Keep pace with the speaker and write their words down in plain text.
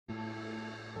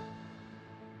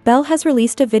Bell has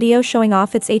released a video showing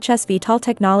off its HSVTOL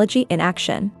technology in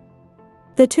action.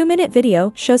 The 2-minute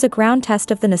video shows a ground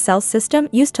test of the nacelle system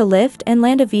used to lift and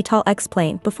land a VTOL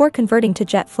X-plane before converting to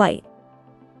jet flight.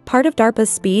 Part of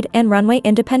DARPA's Speed and Runway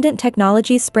Independent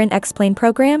Technologies Sprint X-plane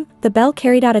program, the Bell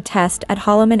carried out a test at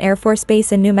Holloman Air Force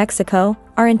Base in New Mexico,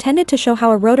 are intended to show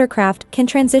how a rotorcraft can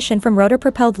transition from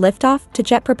rotor-propelled liftoff to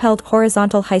jet-propelled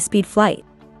horizontal high-speed flight.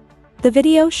 The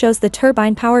video shows the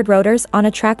turbine-powered rotors on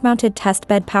a track-mounted test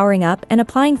bed powering up and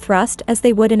applying thrust as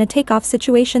they would in a takeoff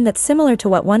situation that's similar to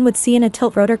what one would see in a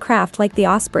tilt-rotor craft like the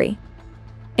Osprey.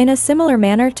 In a similar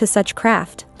manner to such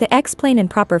craft, the X-plane in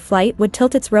proper flight would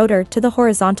tilt its rotor to the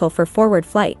horizontal for forward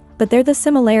flight, but there the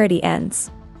similarity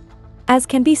ends. As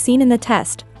can be seen in the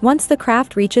test, once the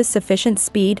craft reaches sufficient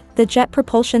speed, the jet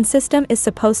propulsion system is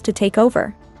supposed to take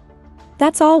over.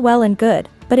 That's all well and good,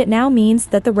 but it now means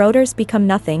that the rotors become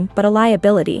nothing but a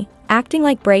liability, acting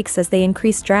like brakes as they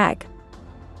increase drag.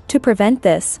 To prevent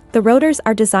this, the rotors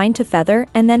are designed to feather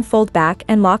and then fold back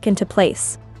and lock into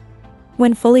place.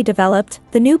 When fully developed,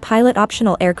 the new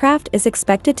pilot-optional aircraft is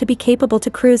expected to be capable to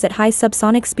cruise at high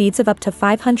subsonic speeds of up to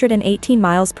 518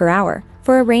 miles per hour,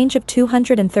 for a range of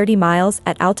 230 miles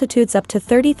at altitudes up to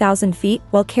 30,000 feet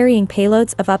while carrying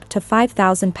payloads of up to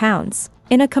 5,000 pounds,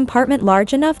 in a compartment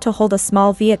large enough to hold a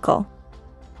small vehicle.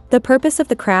 The purpose of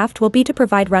the craft will be to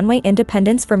provide runway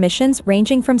independence for missions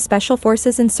ranging from special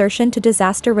forces insertion to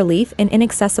disaster relief in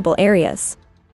inaccessible areas.